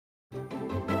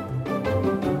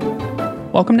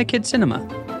Welcome to Kid Cinema,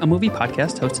 a movie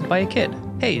podcast hosted by a kid,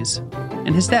 Hayes,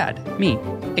 and his dad, me,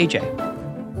 AJ.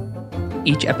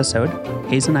 Each episode,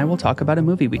 Hayes and I will talk about a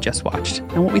movie we just watched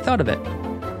and what we thought of it.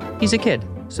 He's a kid,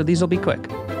 so these will be quick.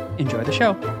 Enjoy the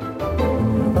show.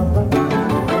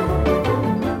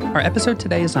 Our episode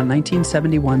today is on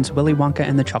 1971's Willy Wonka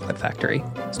and the Chocolate Factory,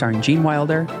 starring Gene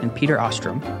Wilder and Peter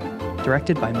Ostrom,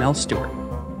 directed by Mel Stewart.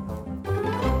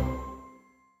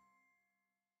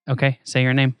 Okay, say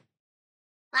your name.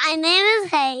 My name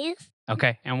is Hayes.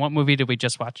 Okay, and what movie did we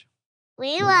just watch?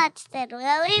 We watched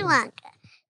Willy Wonka.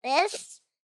 This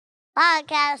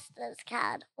podcast is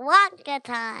called Wonka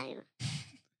Time.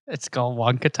 It's called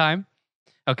Wonka Time?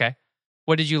 Okay.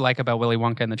 What did you like about Willy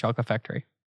Wonka and the Chocolate Factory?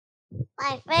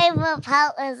 My favorite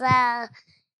part was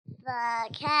the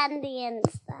candy and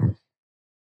stuff.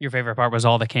 Your favorite part was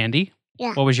all the candy?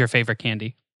 Yeah. What was your favorite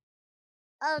candy?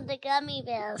 Oh, the gummy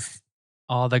bears.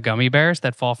 All the gummy bears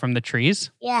that fall from the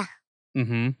trees? Yeah.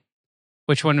 Mm-hmm.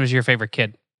 Which one was your favorite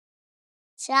kid?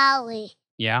 Charlie.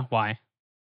 Yeah, why?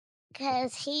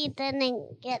 Because he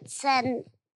didn't get sent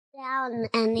down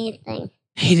anything.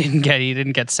 He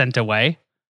didn't get sent away?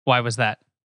 Why was that?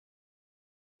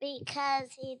 Because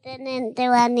he didn't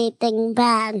do anything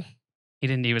bad.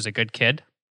 He was a good kid?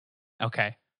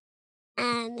 Okay.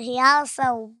 And he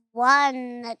also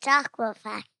won the chocolate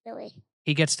factory.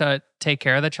 He gets to take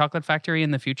care of the chocolate factory in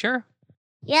the future?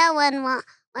 Yeah, when Willy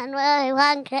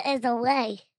Wonka is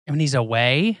away. When he's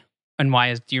away? And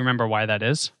do you remember why that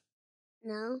is?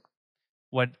 No.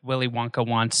 What Willy Wonka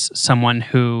wants someone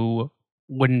who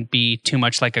wouldn't be too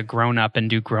much like a grown-up and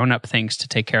do grown-up things to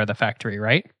take care of the factory,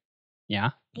 right?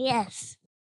 Yeah? Yes.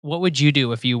 What would you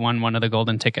do if you won one of the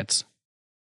golden tickets?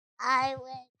 I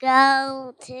would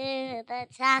go to the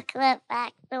chocolate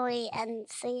factory and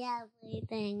see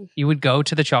everything. You would go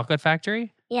to the chocolate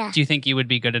factory? Yeah. Do you think you would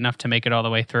be good enough to make it all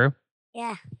the way through?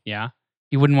 Yeah. Yeah?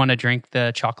 You wouldn't want to drink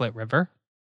the chocolate river?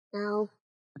 No.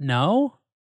 No?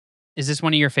 Is this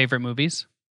one of your favorite movies?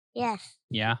 Yes.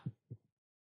 Yeah?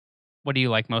 What do you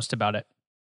like most about it?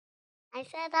 I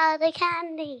said all the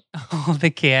candy. All the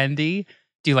candy?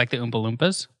 Do you like the Oompa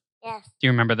Loompas? Yes. Do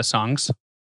you remember the songs?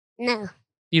 No.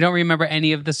 You don't remember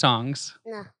any of the songs?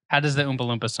 No. How does the Oompa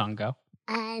Loompa song go?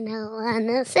 I don't want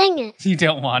to sing it. You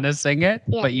don't want to sing it,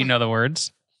 Yeah. but you know the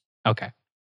words? Okay.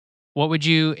 What would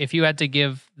you, if you had to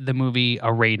give the movie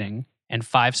a rating and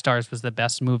 5 stars was the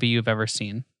best movie you've ever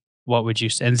seen, what would you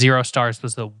say? And 0 stars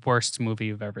was the worst movie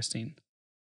you've ever seen.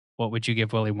 What would you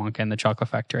give Willy Wonka and the Chocolate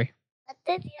Factory? What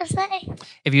did you say?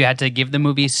 If you had to give the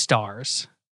movie stars,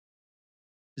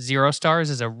 0 stars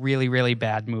is a really, really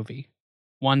bad movie.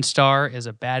 1 star is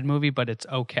a bad movie, but it's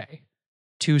okay.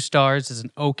 2 stars is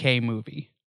an okay movie.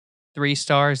 3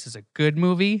 stars is a good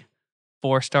movie.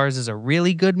 4 stars is a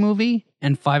really good movie.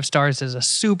 And 5 stars is a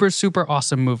super, super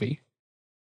awesome movie.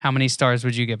 How many stars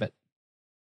would you give it?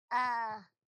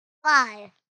 5.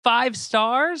 5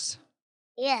 stars?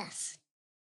 Yes.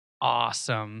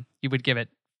 Awesome. You would give it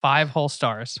 5 whole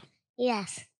stars.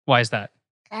 Yes. Why is that?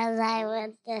 Because I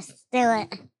would just do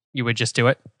it. You would just do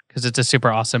it? Because it's a super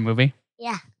awesome movie?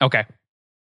 Yeah. Okay.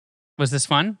 Was this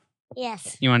fun?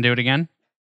 Yes. You want to do it again?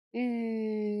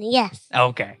 Yes.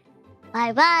 Okay.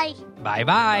 Bye-bye.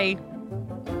 Bye-bye.